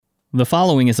The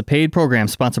following is a paid program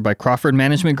sponsored by Crawford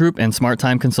Management Group and Smart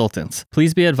Time Consultants.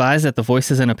 Please be advised that the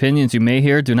voices and opinions you may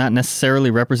hear do not necessarily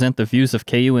represent the views of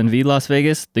KUNV Las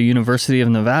Vegas, the University of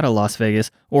Nevada, Las Vegas,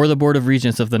 or the Board of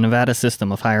Regents of the Nevada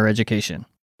System of Higher Education.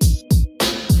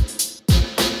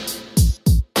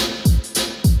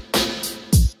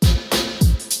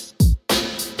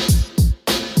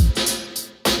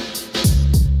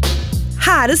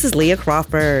 Hi, this is Leah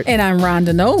Crawford. And I'm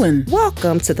Rhonda Nolen.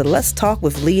 Welcome to the Let's Talk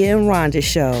with Leah and Rhonda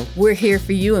show. We're here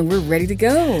for you and we're ready to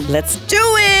go. Let's do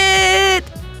it!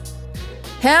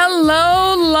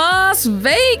 Hello, Las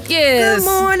Vegas. Good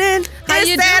morning. How it's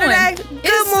you Saturday. doing?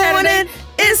 Good morning.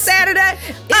 It's Saturday.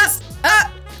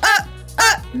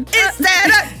 It's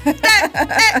Saturday.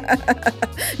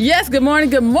 Yes, good morning,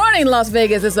 Las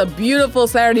Vegas. It's a beautiful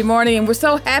Saturday morning, and we're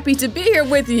so happy to be here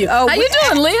with you. How you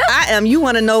doing, Leah? I am. You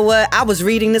want to know what I was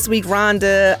reading this week,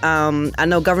 Rhonda? I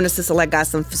know Governor Sisolak got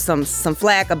some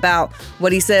flack about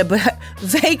what he said, but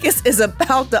Vegas is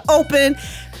about to open.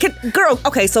 Girl,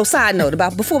 okay, so side note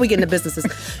about before we get into businesses,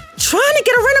 trying to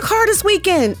get a rental car this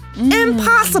weekend,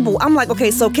 impossible. I'm like,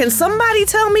 okay, so can somebody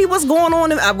tell me what's going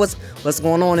on? What's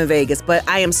going on in Vegas? But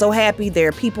I am so happy there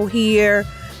are people here.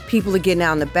 People are getting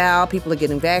out and about. People are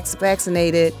getting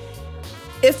vaccinated.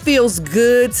 It feels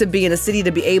good to be in a city,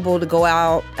 to be able to go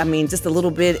out, just a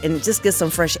little bit and just get some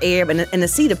fresh air and to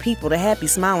see the people, the happy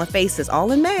smiling faces,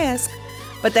 all in masks,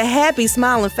 but the happy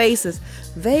smiling faces.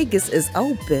 Vegas is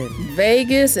open.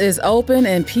 Vegas is open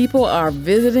and people are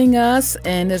visiting us,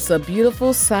 and it's a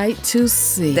beautiful sight to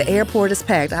see. The airport is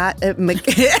packed.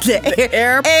 The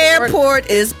airport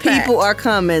is packed. People are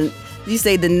coming. You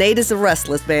say the natives are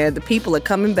restless, man. The people are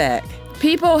coming back.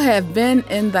 People have been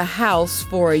in the house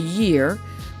for a year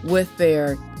with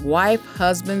their wife,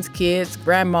 husbands, kids,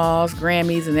 grandmas,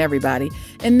 Grammys, and everybody.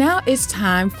 And now it's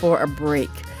time for a break.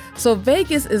 So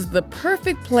Vegas is the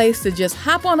perfect place to just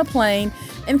hop on a plane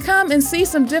and come and see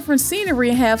some different scenery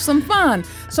and have some fun.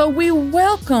 So we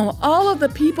welcome all of the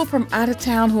people from out of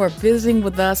town who are visiting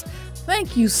with us.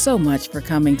 Thank you so much for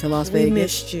coming to Las Vegas. We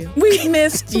missed you. We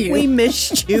missed you. We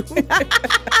missed you.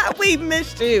 We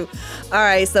missed you. All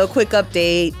right, so quick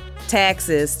update.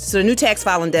 Taxes. So the new tax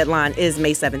filing deadline is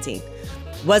May 17th.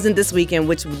 Wasn't this weekend,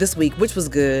 which was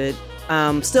good.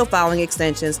 Still filing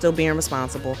extensions, still being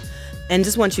responsible. And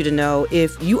just want you to know,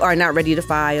 if you are not ready to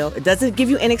file, it doesn't give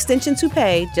you an extension to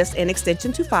pay, just an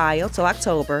extension to file till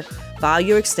October. File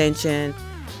your extension.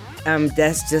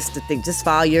 That's just the thing. Just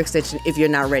file your extension if you're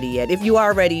not ready yet. If you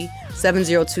are ready,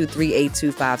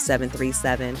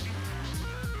 702-382-5737.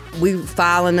 We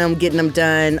filing them, getting them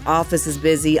done. Office is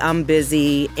busy. I'm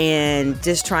busy, and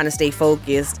just trying to stay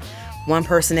focused. One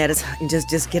person at a time.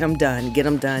 Just get them done. Get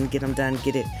them done. Get them done.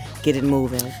 Get it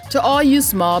moving. To all you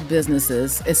small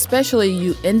businesses, especially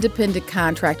you independent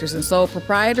contractors and sole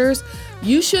proprietors,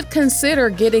 you should consider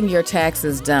getting your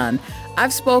taxes done.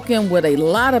 I've spoken with a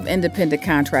lot of independent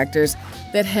contractors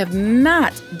that have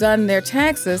not done their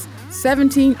taxes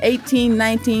 17, 18,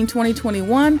 19, 20,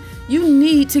 21. You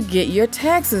need to get your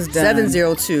taxes done.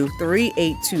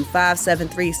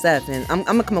 702-382-5737. I'm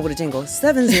going to come up with a jingle.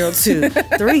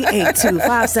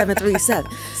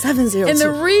 702-382-5737. 702. And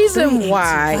the reason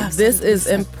why this is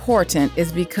important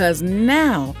is because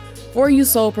now, for you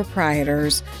sole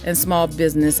proprietors and small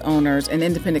business owners and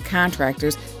independent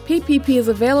contractors, PPP is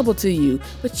available to you,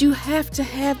 but you have to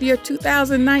have your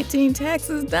 2019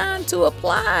 taxes done to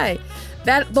apply.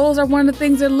 Those are one of the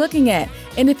things they're looking at.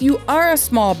 And if you are a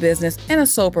small business and a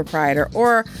sole proprietor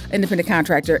or independent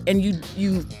contractor and you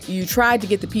tried to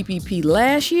get the PPP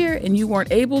last year and you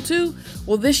weren't able to,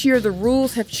 well, this year the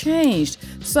rules have changed.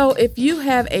 So if you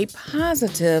have a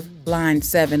positive line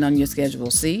 7 on your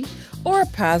Schedule C or a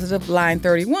positive line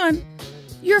 31,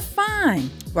 you're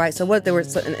fine. Right. So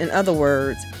in other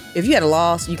words, if you had a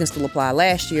loss, you can still apply.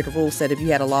 Last year, the rule said if you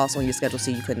had a loss on your Schedule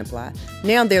C, you couldn't apply.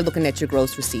 Now they're looking at your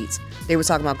gross receipts. They were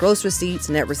talking about gross receipts,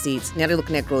 net receipts. Now they're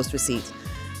looking at gross receipts.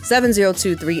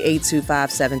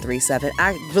 702-382-5737.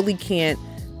 I really can't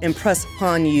impress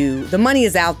upon you. The money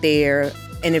is out there,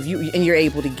 and you're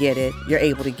able to get it. You're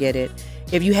able to get it.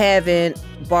 If you haven't,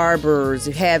 barbers,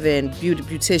 if you haven't,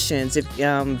 beauticians, if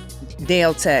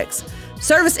nail techs,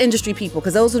 service industry people,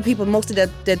 because those are the people most of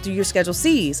that do your Schedule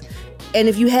Cs. And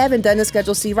if you haven't done the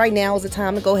Schedule C, right now is the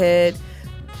time to go ahead,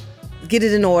 get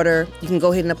it in order. You can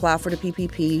go ahead and apply for the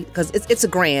PPP because it's a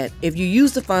grant. If you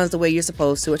use the funds the way you're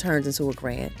supposed to, it turns into a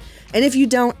grant. And if you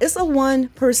don't, it's a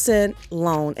 1%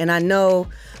 loan. And I know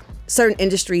certain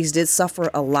industries did suffer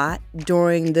a lot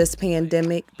during this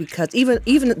pandemic because even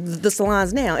the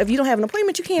salons now, if you don't have an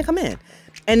appointment, you can't come in.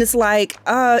 And it's like,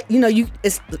 you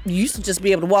used to just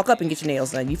be able to walk up and get your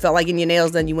nails done. You felt like getting your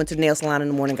nails done. You went to the nail salon in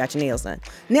the morning and got your nails done.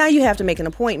 Now you have to make an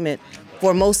appointment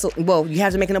you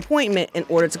have to make an appointment in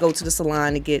order to go to the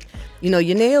salon to get, your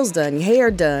nails done, your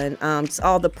hair done,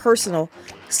 all the personal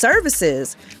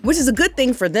services, which is a good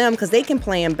thing for them because they can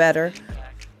plan better.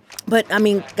 But I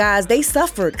mean, guys, they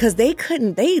suffered because they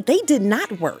did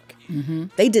not work. Mm-hmm.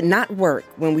 They did not work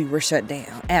when we were shut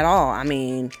down at all. I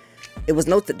mean, it was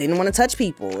they didn't want to touch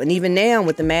people. And even now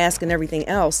with the mask and everything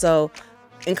else. So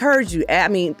encourage you. I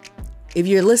mean, if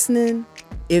you're listening,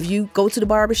 if you go to the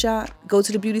barbershop, go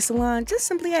to the beauty salon, just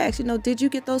simply ask, did you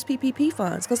get those PPP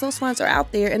funds? Because those funds are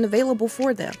out there and available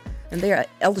for them. And they are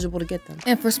eligible to get them.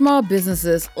 And for small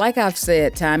businesses, like I've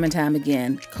said time and time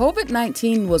again,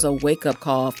 COVID-19 was a wake-up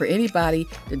call for anybody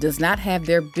that does not have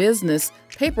their business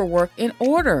paperwork in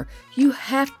order. You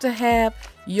have to have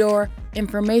your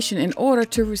information in order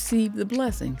to receive the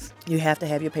blessings. You have to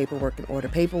have your paperwork in order.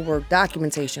 Paperwork,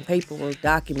 documentation, because you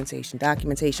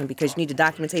need the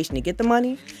documentation to get the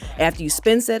money. After you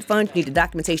spend said fund, you need the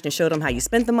documentation to show them how you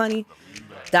spent the money.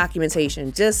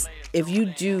 Documentation. Just if you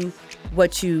do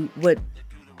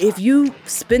if you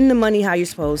spend the money how you're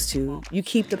supposed to, you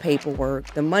keep the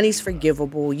paperwork, the money's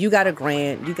forgivable, you got a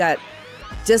grant, you got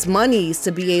just monies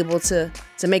to be able to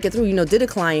make it through. Did a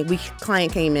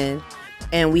client came in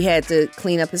and we had to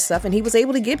clean up his stuff and he was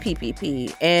able to get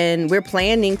PPP. And we're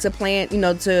planning to apply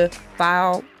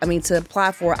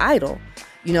for EIDL,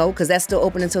 because that's still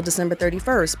open until December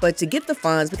 31st. But to get the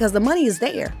funds, because the money is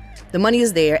there. The money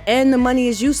is there and the money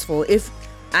is useful. If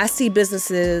I see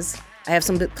businesses, I have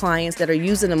some clients that are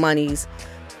using the monies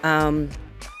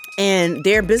and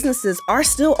their businesses are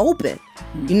still open.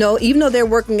 Even though they're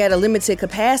working at a limited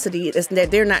capacity, it's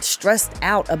that they're not stressed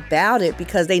out about it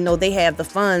because they know they have the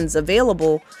funds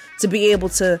available to be able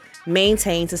to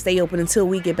maintain, to stay open until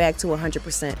we get back to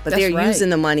 100%. But they're using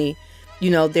the money.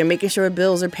 They're making sure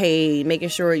bills are paid, making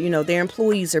sure, their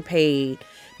employees are paid,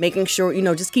 making sure,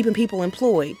 just keeping people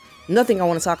employed. Another thing I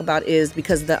want to talk about is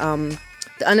because the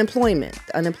unemployment.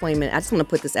 I just want to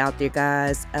put this out there,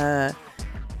 guys.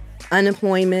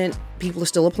 Unemployment, people are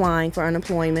still applying for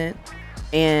unemployment.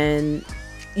 And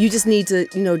you just need to,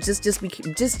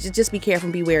 just be careful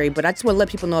and be wary. But I just want to let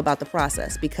people know about the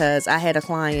process because I had a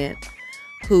client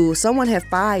who someone had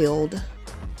filed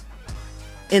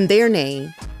in their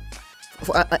name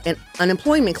for an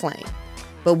unemployment claim.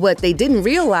 But what they didn't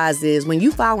realize is when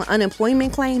you file an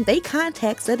unemployment claim, they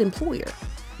contact that employer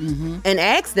and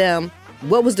ask them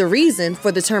what was the reason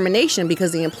for the termination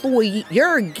because the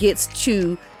employer gets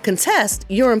to contest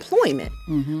your employment.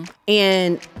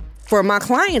 And for my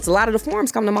clients, a lot of the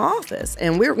forms come to my office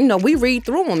and we read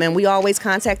through them and we always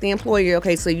contact the employer.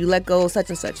 Okay, so you let go of such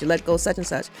and such, you let go of such and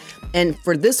such. And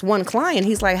for this one client,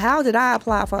 he's like, how did I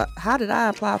apply for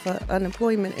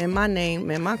unemployment in my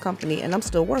name and my company and I'm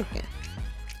still working?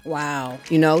 Wow.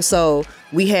 So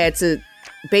we had to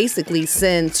basically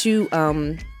send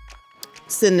the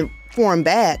form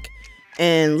back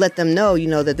and let them know,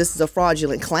 that this is a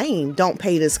fraudulent claim. Don't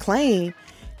pay this claim.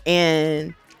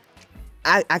 And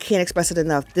I can't express it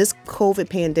enough. This COVID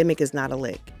pandemic is not a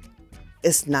lick.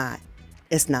 It's not.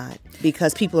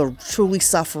 Because people are truly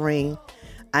suffering.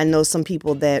 I know some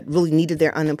people that really needed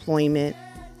their unemployment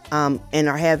and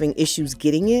are having issues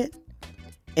getting it.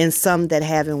 And some that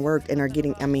haven't worked and are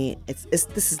getting,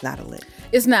 this is not a lick.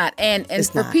 It's not. And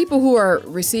for people who are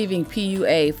receiving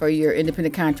PUA for your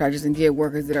independent contractors and gig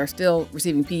workers that are still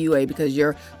receiving PUA because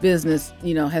your business,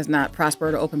 has not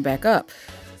prospered or opened back up,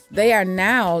 they are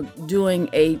now doing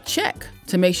a check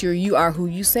to make sure you are who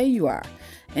you say you are.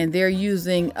 And they're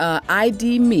using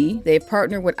ID Me. They've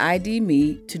partnered with ID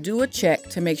Me to do a check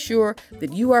to make sure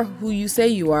that you are who you say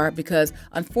you are because,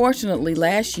 unfortunately,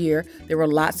 last year, there were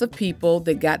lots of people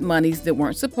that got monies that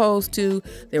weren't supposed to.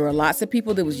 There were lots of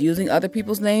people that was using other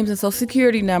people's names and social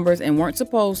security numbers and weren't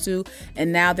supposed to.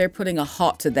 And now they're putting a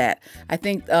halt to that. I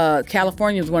think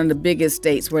California was one of the biggest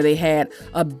states where they had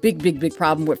a big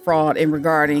problem with fraud in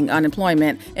regarding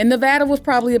unemployment. And Nevada was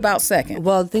probably about second.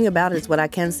 Well, the thing about it is what I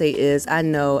can say is I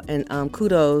know and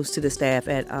kudos to the staff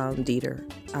at Dieter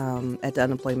at the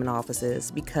unemployment offices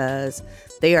because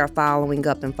they are following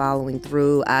up and following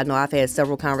through. I know I've had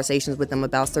several conversations with them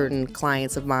about certain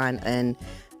clients of mine and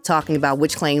talking about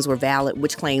which claims were valid,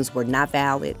 which claims were not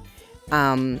valid.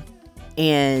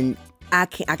 And I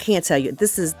can't tell you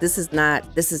this is not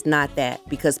that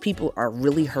because people are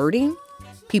really hurting.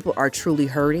 People are truly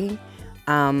hurting.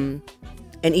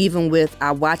 And even with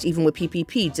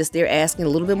PPP, just they're asking a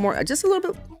little bit more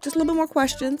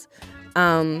questions.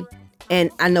 And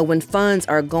I know when funds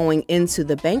are going into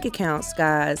the bank accounts,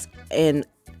 guys, and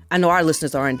I know our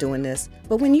listeners aren't doing this,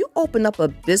 but when you open up a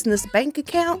business bank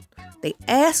account, they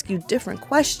ask you different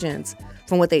questions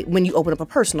from when you open up a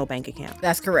personal bank account.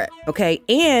 That's correct. Okay,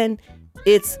 and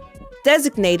it's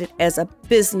designated as a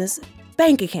business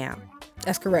bank account.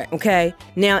 That's correct. Okay,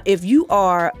 now if you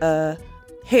are a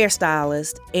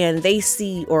hairstylist and they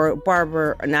see, or a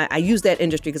barber, and I use that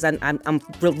industry because I'm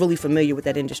really familiar with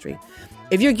that industry.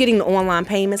 If you're getting the online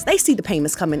payments, they see the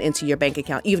payments coming into your bank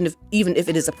account, even if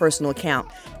it is a personal account.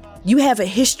 You have a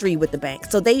history with the bank,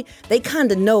 so they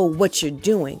kind of know what you're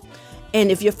doing. And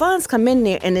if your funds come in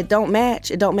there and it don't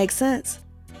match, it don't make sense,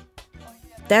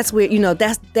 that's where,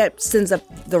 that sends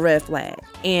up the red flag.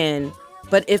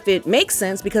 But if it makes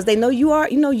sense, because they know you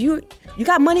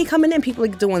got money coming in, people are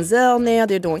doing Zelle now,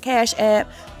 they're doing Cash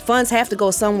App, funds have to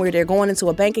go somewhere, they're going into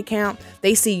a bank account,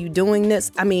 they see you doing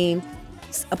this. I mean,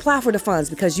 apply for the funds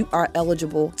because you are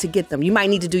eligible to get them. You might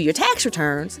need to do your tax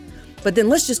returns, but then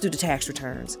let's just do the tax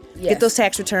returns. Yes. Get those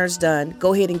tax returns done.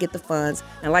 Go ahead and get the funds.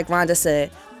 And like Rhonda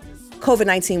said,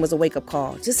 COVID-19 was a wake-up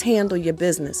call. Just handle your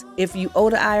business. If you owe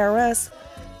the IRS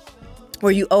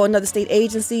or you owe another state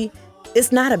agency,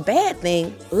 it's not a bad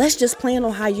thing. Let's just plan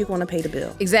on how you're going to pay the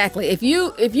bill. Exactly. If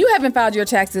you haven't filed your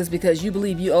taxes because you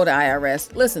believe you owe the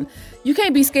IRS, listen, you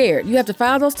can't be scared. You have to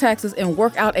file those taxes and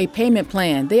work out a payment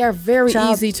plan. They are very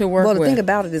easy to work with. Well, the thing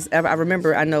about it is,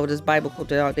 I know this Bible quote,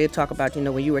 they talk about,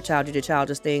 when you were a child, you did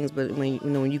childish things, but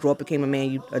when you grow up, became a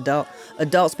man,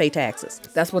 adults pay taxes.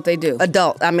 That's what they do.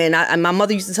 My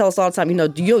mother used to tell us all the time,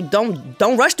 you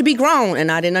don't rush to be grown,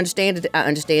 and I didn't understand it. I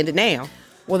understand it now.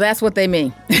 Well, that's what they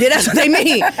mean. Yeah, that's what they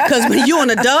mean. Because when you're an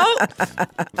adult,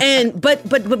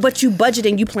 but you budget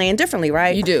and you plan differently,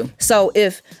 right? You do. So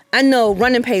if I know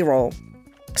running payroll,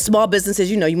 small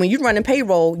businesses, when you're running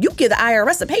payroll, you give the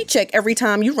IRS a paycheck every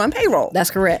time you run payroll.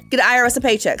 That's correct. Get the IRS a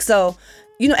paycheck. So,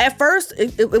 at first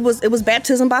it was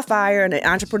baptism by fire, and the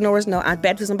entrepreneurs know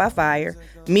baptism by fire.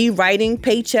 Me writing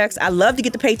paychecks. I love to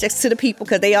get the paychecks to the people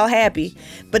because they all happy.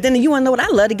 But then you want to know what? I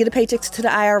love to get the paychecks to the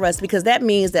IRS because that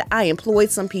means that I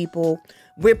employed some people.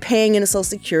 We're paying into Social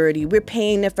Security. We're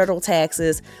paying their federal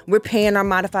taxes. We're paying our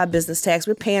modified business tax.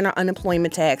 We're paying our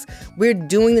unemployment tax. We're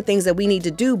doing the things that we need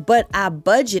to do, but I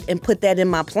budget and put that in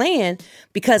my plan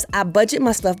because I budget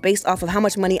my stuff based off of how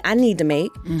much money I need to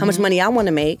make, how much money I want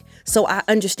to make. So I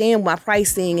understand my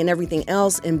pricing and everything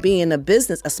else, and being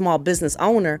a small business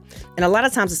owner. And a lot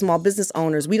of times the small business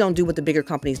owners, we don't do what the bigger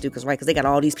companies do because they got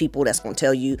all these people that's going to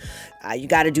tell you, you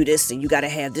got to do this and you got to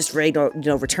have this rate or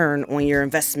return on your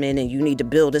investment, and you need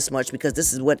to bill this much because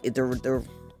this is what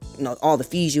all the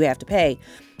fees you have to pay.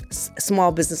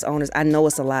 Small business owners, I know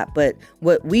it's a lot, but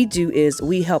what we do is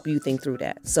we help you think through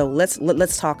that. So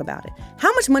let's talk about it.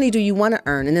 How much money do you want to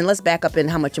earn? And then let's back up in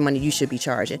how much money you should be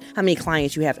charging. How many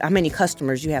clients you have, how many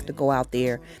customers you have to go out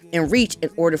there and reach in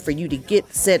order for you to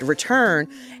get said return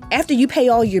after you pay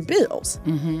all your bills.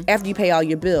 Mm-hmm. After you pay all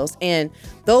your bills. And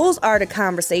those are the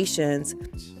conversations,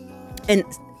 and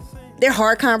they're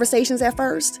hard conversations at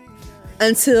first.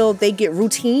 Until they get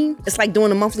routine. It's like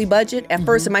doing a monthly budget. At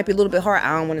first, it might be a little bit hard.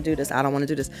 I don't want to do this. I don't want to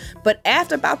do this. But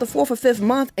after about the 4th or 5th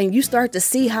month, and you start to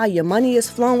see how your money is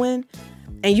flowing,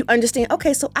 and you understand,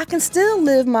 okay, so I can still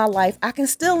live my life. I can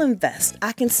still invest.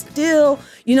 I can still,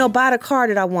 buy the car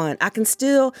that I want. I can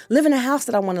still live in a house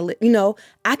that I want to live.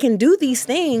 I can do these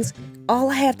things.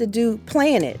 All I have to do,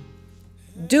 plan it,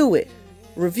 do it,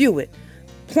 review it,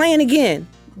 plan again,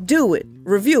 do it,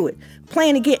 review it,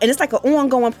 plan again. And it's like an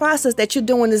ongoing process that you're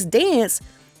doing this dance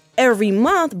every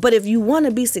month. But if you want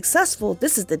to be successful,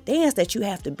 this is the dance that you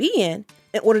have to be in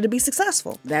order to be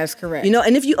successful. That's correct.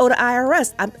 And if you owe the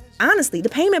IRS, honestly, the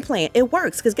payment plan, it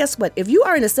works. Because guess what? If you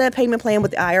are in a said payment plan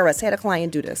with the IRS, had a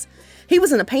client do this. He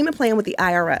was in a payment plan with the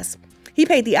IRS. He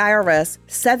paid the IRS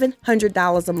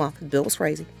 $700 a month. The bill was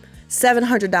crazy.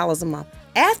 $700 a month.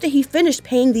 After he finished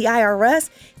paying the IRS,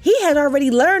 he had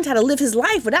already learned how to live his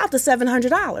life without the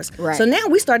 $700. Right. So now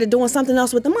we started doing something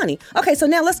else with the money. Okay, so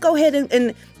now let's go ahead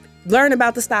and learn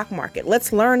about the stock market.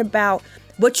 Let's learn about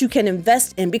what you can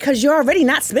invest in because you're already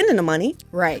not spending the money.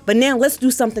 Right. But now let's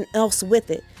do something else with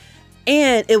it.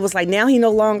 And it was like now he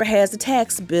no longer has the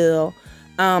tax bill.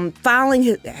 Filing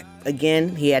his,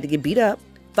 again, he had to get beat up,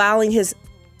 filing his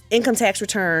income tax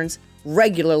returns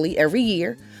regularly every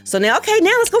year. So now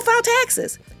let's go file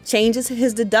taxes. Changes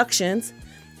his deductions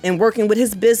and working with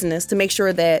his business to make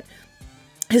sure that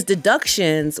his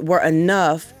deductions were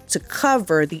enough to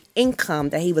cover the income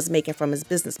that he was making from his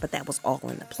business. But that was all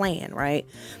in the plan, right?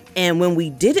 And when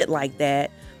we did it like that,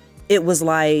 it was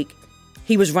like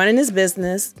he was running his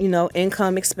business,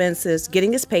 income, expenses,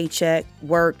 getting his paycheck,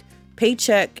 work,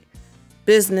 paycheck,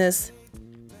 business,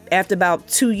 After about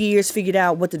 2 years, figured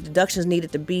out what the deductions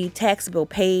needed to be. Tax bill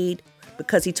paid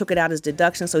because he took it out as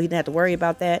deduction, so he didn't have to worry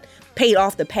about that. Paid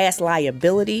off the past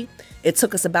liability. It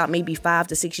took us about maybe 5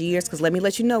 to 6 years, because let me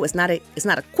let you know, it's not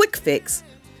a quick fix,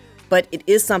 but it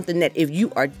is something that if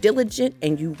you are diligent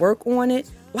and you work on it,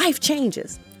 life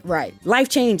changes. Right. Life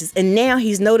changes. And now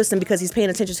he's noticing, because he's paying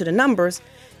attention to the numbers,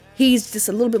 he's just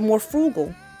a little bit more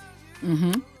frugal.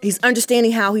 Mm-hmm. He's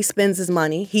understanding how he spends his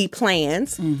money. He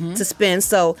plans to spend,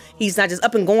 so he's not just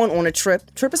up and going on a trip.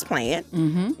 Trip is planned,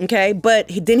 okay? But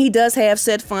then he does have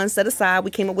said funds set aside.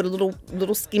 We came up with a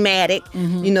little schematic.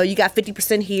 You know, you got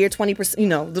 50% here, 20%, you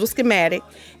know, little schematic,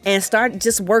 and start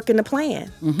just working the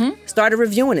plan. Started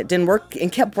reviewing it, then work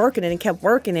and kept working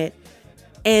it,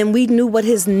 and we knew what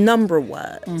his number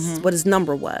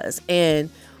was, and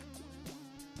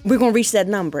we're going to reach that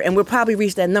number, and we'll probably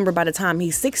reach that number by the time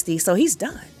he's 60, so he's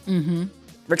done.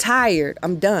 Retired,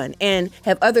 I'm done. And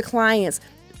have other clients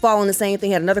following the same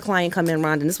thing. Had another client come in,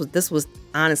 Rhonda, and this was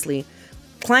honestly,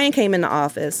 client came in the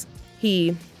office,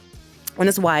 he and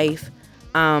his wife,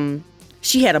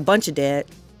 she had a bunch of debt,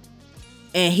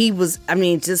 and he was,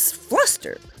 just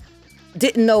flustered.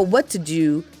 Didn't know what to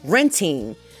do,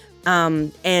 renting.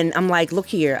 And I'm like, look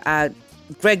here,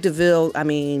 Greg DeVille,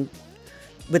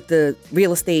 with the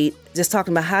real estate, just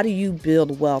talking about how do you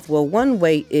build wealth. Well, one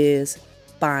way is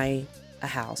buying a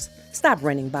house. Stop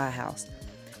renting, buy a house.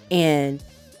 And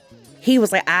he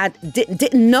was like, I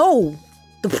didn't know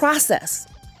the process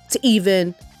to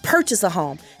even purchase a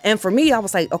home. And for me, I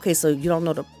was like, okay, so you don't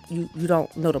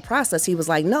know the process. He was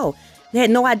like, no, they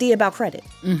had no idea about credit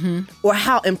or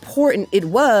how important it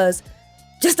was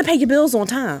just to pay your bills on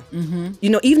time. You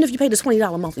know, even if you pay the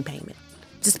 $20 monthly payment.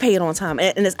 Just pay it on time.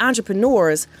 And as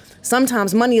entrepreneurs,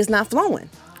 sometimes money is not flowing.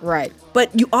 Right.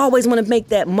 But you always want to make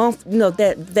that month,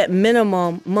 that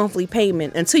minimum monthly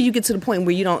payment until you get to the point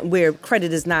where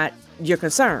credit is not your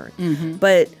concern.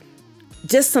 But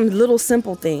just some little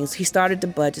simple things. He started to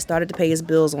budget, started to pay his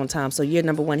bills on time. So year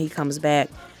number 1, he comes back,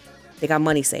 they got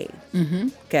money saved.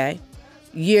 Okay.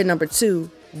 Year number 2,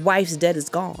 wife's debt is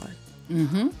gone.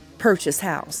 Purchase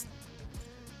house.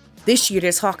 This year,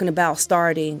 they're talking about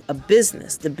starting a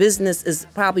business. The business is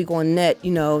probably going net,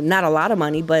 not a lot of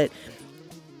money, but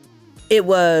it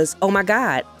was, oh my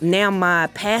God, now my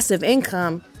passive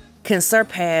income can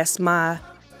surpass my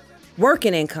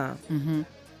working income.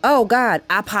 Oh God,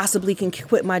 I possibly can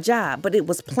quit my job. But it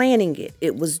was planning it.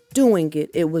 It was doing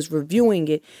it. It was reviewing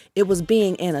it. It was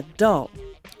being an adult.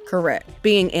 Correct.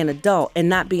 Being an adult and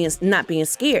not being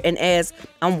scared. And as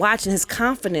I'm watching his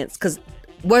confidence, because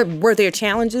were there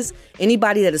challenges?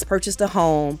 Anybody that has purchased a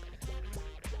home,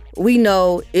 we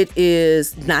know it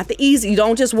is not the easy. You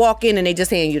don't just walk in and they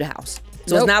just hand you the house.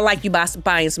 So It's not like you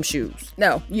buying some shoes.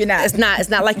 No, you're not. It's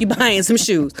not like you buying some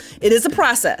shoes. It is a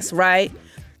process, right?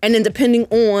 And then depending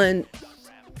on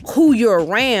who you're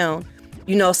around,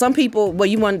 some people,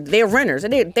 they're renters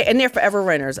and they're forever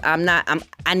renters.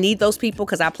 I need those people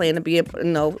because I plan to be a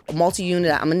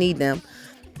multi-unit. I'm gonna need them,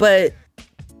 but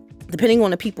depending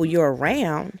on the people you're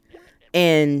around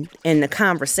and the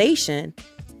conversation,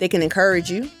 they can encourage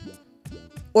you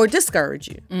or discourage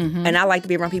you. And I like to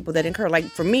be around people that encourage. Like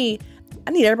for me,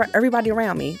 I need everybody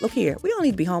around me. Look here, we all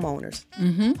need to be homeowners.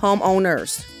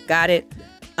 Homeowners, got it?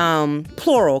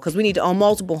 Plural, because we need to own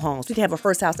multiple homes. We can have a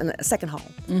first house and a second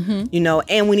home.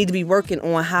 And we need to be working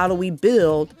on how do we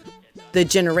build the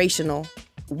generational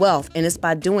wealth. And it's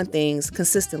by doing things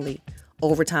consistently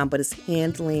over time, but it's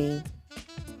handling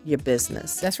your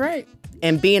business. That's right.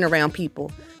 And being around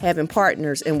people, having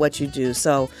partners in what you do.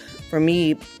 So for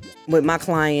me, with my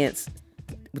clients,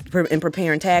 in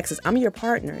preparing taxes, I'm your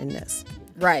partner in this.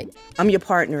 Right. I'm your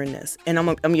partner in this. And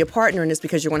I'm your partner in this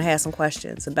because you're going to have some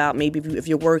questions about maybe if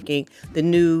you're working, the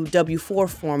new W-4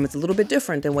 form is a little bit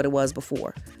different than what it was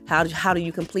before. How do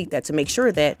you complete that to make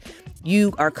sure that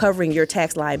you are covering your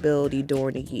tax liability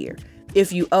during the year?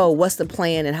 If you owe, what's the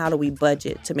plan and how do we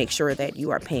budget to make sure that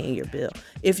you are paying your bill?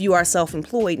 If you are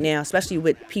self-employed now, especially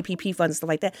with PPP funds and stuff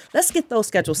like that, let's get those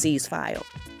Schedule C's filed.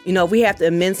 If we have to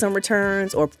amend some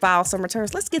returns or file some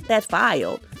returns, let's get that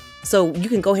filed. So you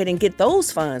can go ahead and get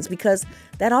those funds because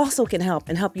that also can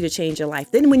help you to change your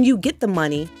life. Then when you get the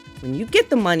money,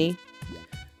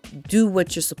 do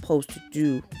what you're supposed to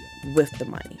do with the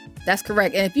money. That's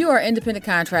correct. And if you are an independent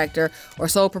contractor or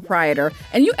sole proprietor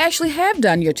and you actually have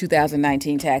done your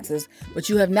 2019 taxes, but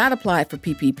you have not applied for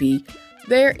PPP,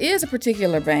 there is a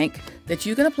particular bank that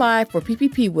you can apply for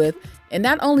PPP with. And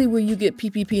not only will you get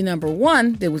PPP number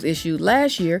 1 that was issued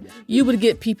last year, you would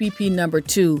get PPP number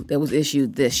 2 that was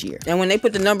issued this year. And when they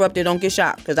put the number up there, don't get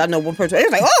shocked. Because I know one person, they're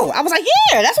like, oh, I was like,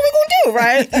 yeah, that's what we're going to do,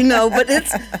 right?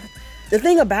 But the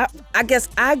thing about, I guess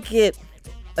I get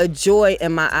a joy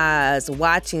in my eyes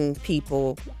watching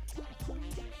people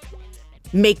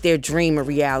make their dream a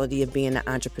reality of being an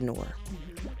entrepreneur.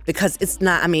 Because it's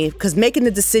not, because making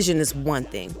the decision is one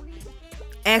thing.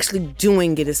 Actually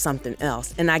doing it is something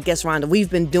else. And I guess, Rhonda, we've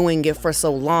been doing it for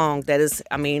so long that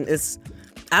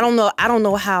I don't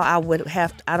know how I would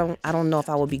have, I don't know if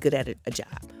I would be good at a job.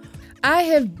 I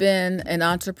have been an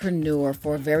entrepreneur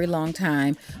for a very long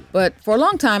time, but for a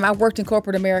long time I worked in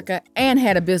corporate America and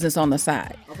had a business on the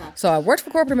side. Okay. So I worked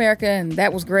for corporate America and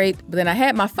that was great, but then I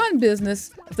had my fun business,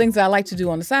 things that I like to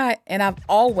do on the side, and I've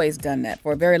always done that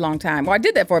for a very long time. Well, I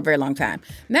did that for a very long time.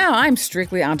 Now I'm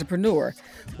strictly entrepreneur.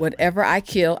 Whatever I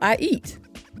kill, I eat.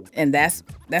 And that's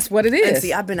what it is. And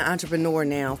see, I've been an entrepreneur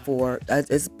now for,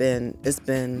 it's been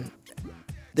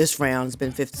this round has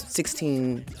been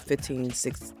 15,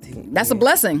 16. That's a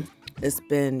blessing. It's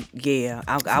been,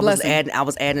 I was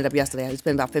adding it up yesterday. It's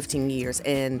been about 15 years,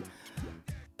 and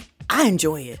I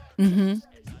enjoy it. Mm-hmm.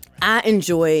 I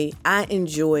enjoy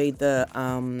the,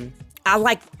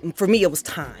 for me, it was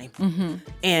time. Mm-hmm.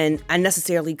 And I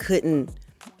necessarily couldn't,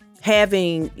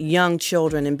 having young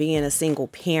children and being a single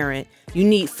parent, you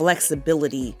need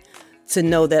flexibility to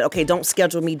know that, okay, don't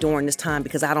schedule me during this time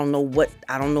because I don't know what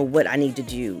I need to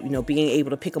do. Being able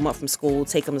to pick them up from school,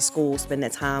 take them to school, spend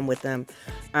that time with them,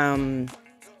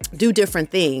 do different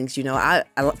things. I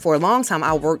for a long time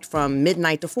I worked from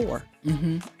midnight to 4.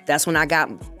 Mm-hmm. That's when I got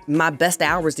my best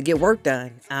hours to get work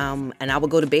done, and I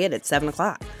would go to bed at 7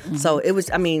 o'clock. Mm-hmm. So it was.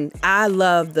 I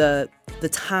love the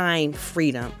time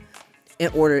freedom in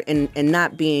order and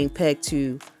not being pegged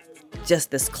to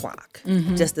just this clock,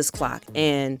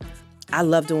 and I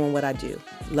love doing what I do.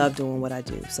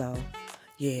 So,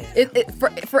 yeah.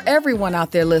 For everyone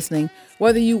out there listening,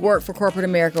 whether you work for corporate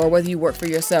America or whether you work for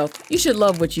yourself, you should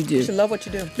love what you do. You should love what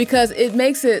you do. Because it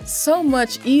makes it so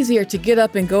much easier to get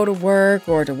up and go to work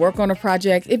or to work on a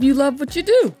project if you love what you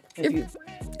do.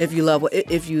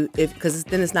 Because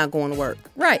then it's not going to work.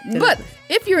 Right. But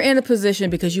if you're in a position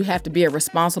because you have to be a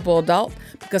responsible adult,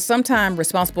 because sometimes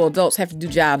responsible adults have to do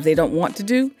jobs they don't want to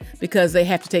do because they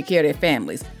have to take care of their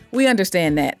families. We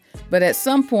understand that. But at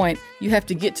some point, you have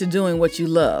to get to doing what you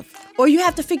love. Or you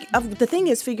have to figure, the thing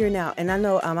is figuring out, and I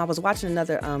know I was watching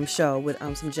another show with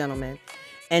some gentlemen,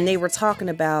 and they were talking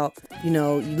about,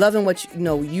 loving what,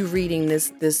 you reading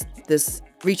this,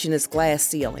 reaching this glass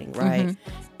ceiling, right?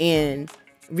 Mm-hmm. And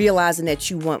realizing that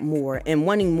you want more, and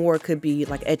wanting more could be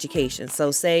like education.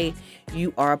 So say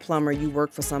you are a plumber, you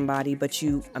work for somebody, but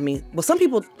some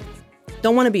people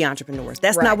don't want to be entrepreneurs.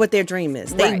 That's not what their dream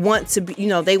is. They want to be,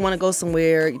 they want to go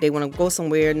somewhere. They want to go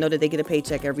somewhere, know that they get a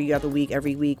paycheck every other week,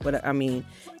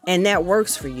 and that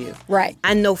works for you. Right.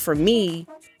 I know for me,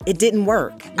 it didn't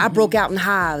work. Mm-hmm. I broke out in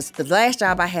hives. The last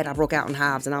job I had, I broke out in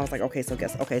hives, and I was like,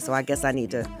 so I guess I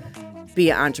need to be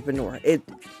an entrepreneur.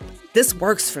 This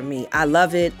works for me. I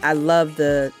love it. I love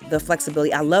the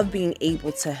flexibility. I love being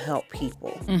able to help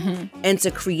people and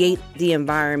to create the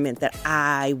environment that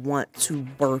I want to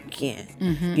work in.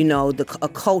 Mm-hmm. A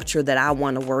culture that I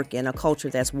want to work in, a culture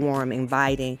that's warm,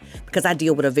 inviting, because I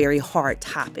deal with a very hard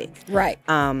topic. Right.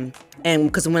 And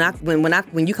because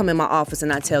when you come in my office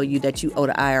and I tell you that you owe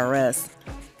the IRS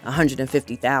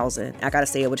 $150,000, I gotta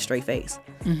say it with a straight face,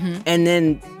 and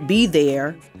then be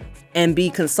there and be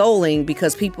consoling,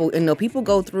 because people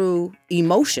go through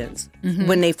emotions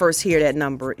when they first hear that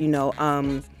number,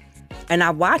 and I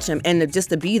watch them, and just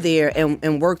to be there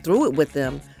and work through it with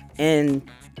them, and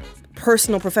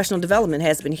personal professional development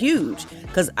has been huge,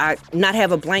 because I not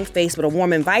have a blank face but a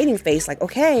warm, inviting face, like,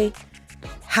 okay,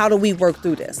 how do we work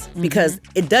through this? Because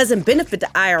it doesn't benefit the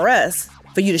IRS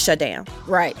for you to shut down.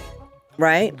 Right.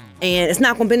 And it's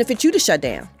not going to benefit you to shut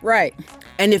down. Right.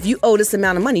 And if you owe this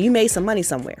amount of money, you made some money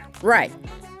somewhere. Right.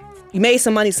 You made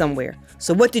some money somewhere.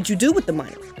 So what did you do with the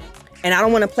money? And I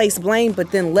don't want to place blame,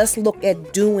 but then let's look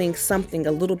at doing something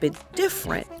a little bit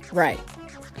different. Right.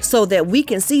 So that we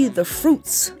can see the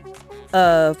fruits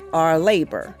of our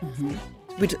labor.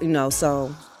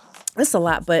 So it's a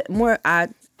lot, but more, I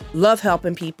love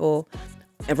helping people.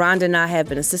 And Rhonda and I have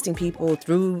been assisting people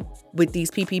with these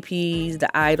PPPs,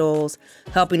 the idols,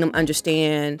 helping them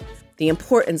understand the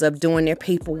importance of doing their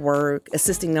paperwork,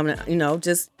 assisting them,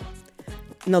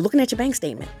 looking at your bank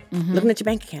statement, looking at your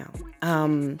bank account,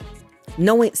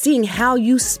 seeing how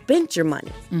you spent your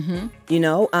money.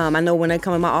 I know when they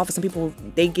come in my office, some people,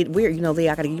 they get weird. I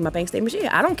got to give you my bank statement.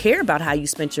 Yeah, I don't care about how you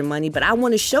spent your money, but I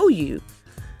want to show you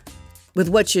with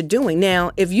what you're doing.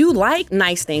 Now, if you like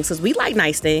nice things, because we like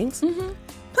nice things,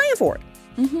 plan for it.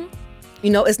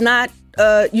 It's not,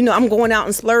 I'm going out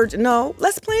and splurge. No,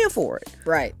 let's plan for it.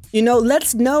 Right.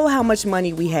 Let's know how much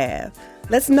money we have.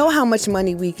 let's know how much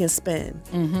money we can spend.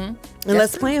 And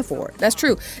let's plan for it. That's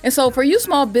true. And so for you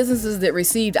small businesses that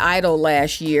received EIDL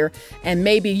last year, and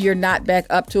maybe you're not back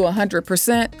up to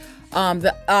 100%,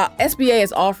 the SBA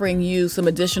is offering you some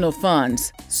additional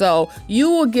funds. So you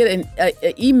will get an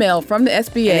email from the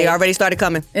SBA. And they already started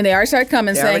coming.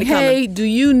 Saying, hey, do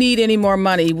you need any more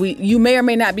money? You may or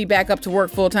may not be back up to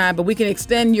work full time, but we can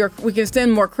extend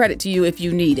more credit to you if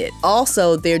you need it.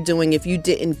 Also, they're doing, if you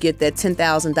didn't get that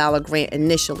 $10,000 grant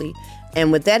initially,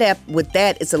 and with that,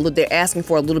 they're asking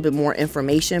for a little bit more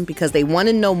information because they want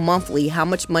to know monthly how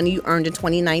much money you earned in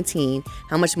 2019,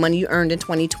 how much money you earned in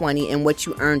 2020, and what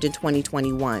you earned in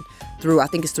 2021 I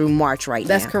think it's through March right now.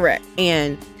 That's correct.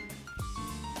 And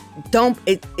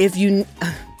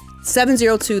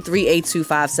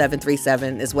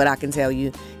 702-382-5737 is what I can tell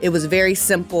you. It was very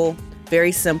simple,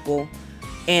 very simple.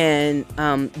 And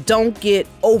don't get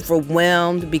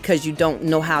overwhelmed because you don't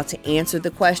know how to answer the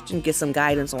question. Get some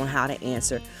guidance on how to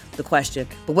answer the question.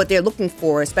 But what they're looking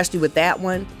for, especially with that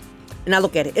one, and I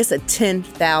look at it, it's a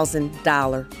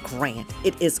 $10,000 grant.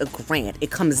 It is a grant. It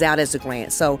comes out as a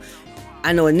grant. So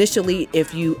I know initially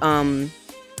if you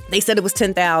they said it was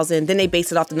 10,000. Then they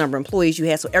based it off the number of employees you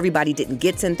had, so everybody didn't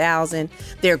get 10,000.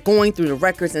 They're going through the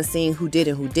records and seeing who did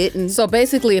and who didn't. So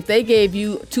basically, if they gave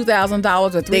you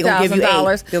 $2,000 or $3,000, they're going to give you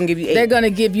 $8,000. They're going to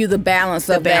give you the balance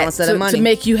of the money to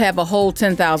make you have a whole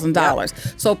 $10,000. Yep.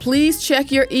 So please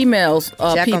check your emails,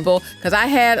 people, because I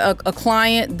had a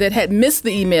client that had missed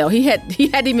the email. He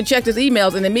hadn't even checked his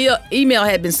emails, and the email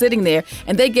had been sitting there,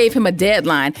 and they gave him a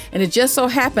deadline. And it just so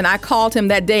happened I called him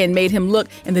that day and made him look,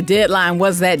 and the deadline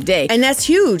was that day. And that's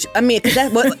huge. I mean,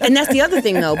 and that's the other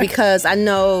thing, though, because I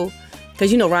know,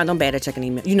 because Rhonda, I'm bad at checking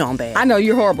email. You know I'm bad. I know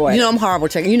you're horrible at it. I'm horrible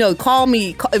at checking. Call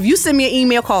me. If you send me an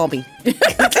email, call me.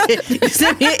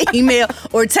 Send me an email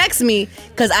or text me,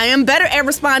 because I am better at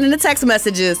responding to text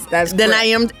messages than I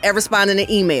am at responding to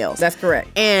emails. That's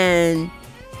correct. And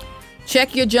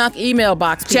check your junk email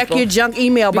box, people. Check your junk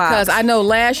email box. Because I know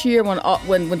last year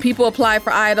when people applied for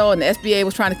EIDL and the SBA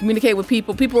was trying to communicate with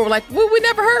people were like, well, we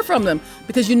never heard from them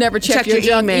because you never checked your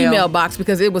junk email box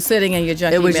because it was sitting in your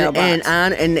junk email box.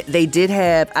 And they did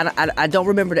have, I don't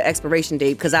remember the expiration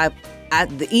date because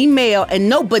the email,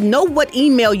 but know what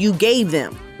email you gave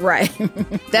them. Right.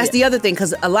 That's the other thing,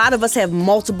 because a lot of us have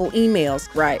multiple emails.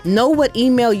 Right. Know what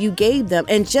email you gave them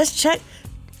and just check.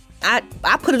 I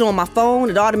put it on my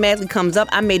phone. It automatically comes up.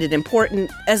 I made it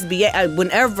important. SBA,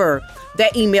 whenever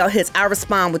that email hits, I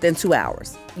respond within 2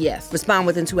 hours. Yes. Respond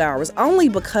within 2 hours. Only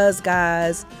because,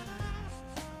 guys,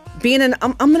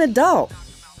 I'm an adult.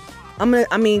 We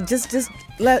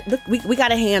got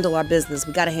to handle our business.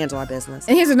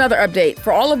 And here's another update.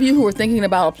 For all of you who are thinking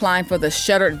about applying for the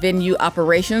Shuttered Venue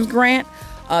Operations Grant,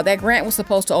 that grant was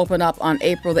supposed to open up on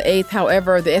April the 8th.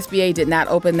 However, the SBA did not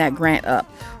open that grant up.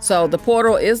 So the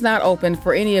portal is not open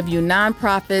for any of you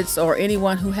nonprofits or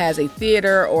anyone who has a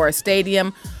theater or a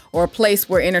stadium or a place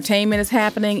where entertainment is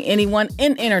happening, anyone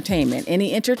in entertainment,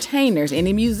 any entertainers,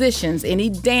 any musicians, any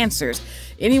dancers,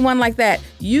 anyone like that.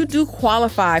 You do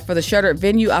qualify for the Shuttered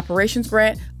Venue Operations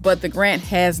Grant, but the grant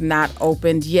has not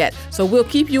opened yet. So we'll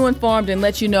keep you informed and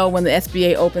let you know when the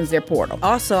SBA opens their portal.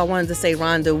 Also, I wanted to say,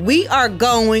 Rhonda, we are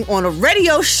going on a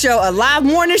radio show, a live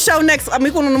morning show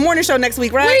we're going on a morning show next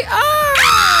week, right? We are!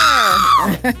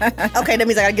 Okay, that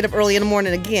means I got to get up early in the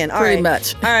morning again. Pretty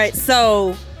much. All right,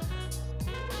 so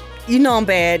I'm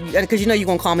bad, because you're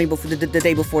going to call me before the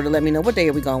day before to let me know. What day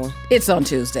are we going? It's on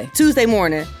Tuesday. Tuesday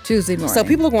morning. So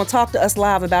people are going to talk to us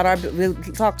live about our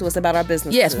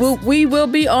business. Yes, we will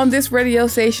be on this radio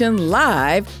station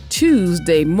live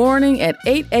Tuesday morning at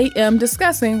 8 a.m.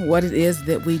 discussing what it is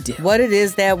that we do. What it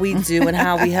is that we do and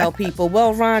how we help people.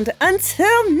 Well, Rhonda,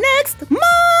 until next month.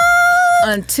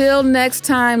 Until next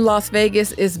time, Las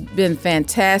Vegas, it's been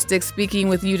fantastic speaking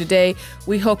with you today.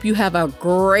 We hope you have a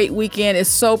great weekend. It's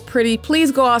so pretty.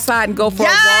 Please go outside and go for a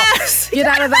walk. Get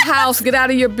out of the house. Get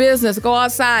out of your business. Go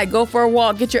outside. Go for a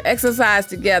walk. Get your exercise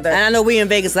together. And I know we in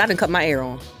Vegas, so I didn't cut my air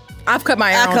on. I've cut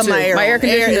my air on, too. My air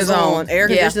conditioner is on. Air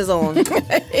conditioner's on.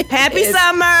 Happy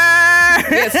summer!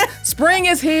 Yes. Spring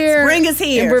is here.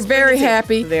 And we're very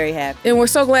happy. Very happy. And we're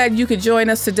so glad you could join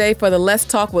us today for the Let's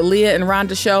Talk with Leah and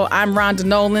Rhonda show. I'm Rhonda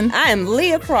Nolen. I am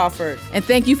Leah Crawford. And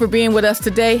thank you for being with us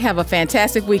today. Have a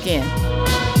fantastic weekend.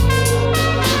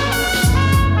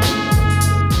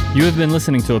 You have been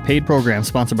listening to a paid program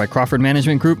sponsored by Crawford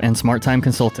Management Group and Smart Time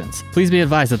Consultants. Please be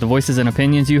advised that the voices and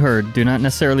opinions you heard do not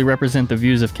necessarily represent the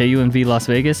views of KUNV Las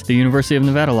Vegas, the University of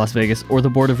Nevada, Las Vegas, or the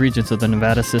Board of Regents of the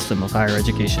Nevada System of Higher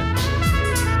Education.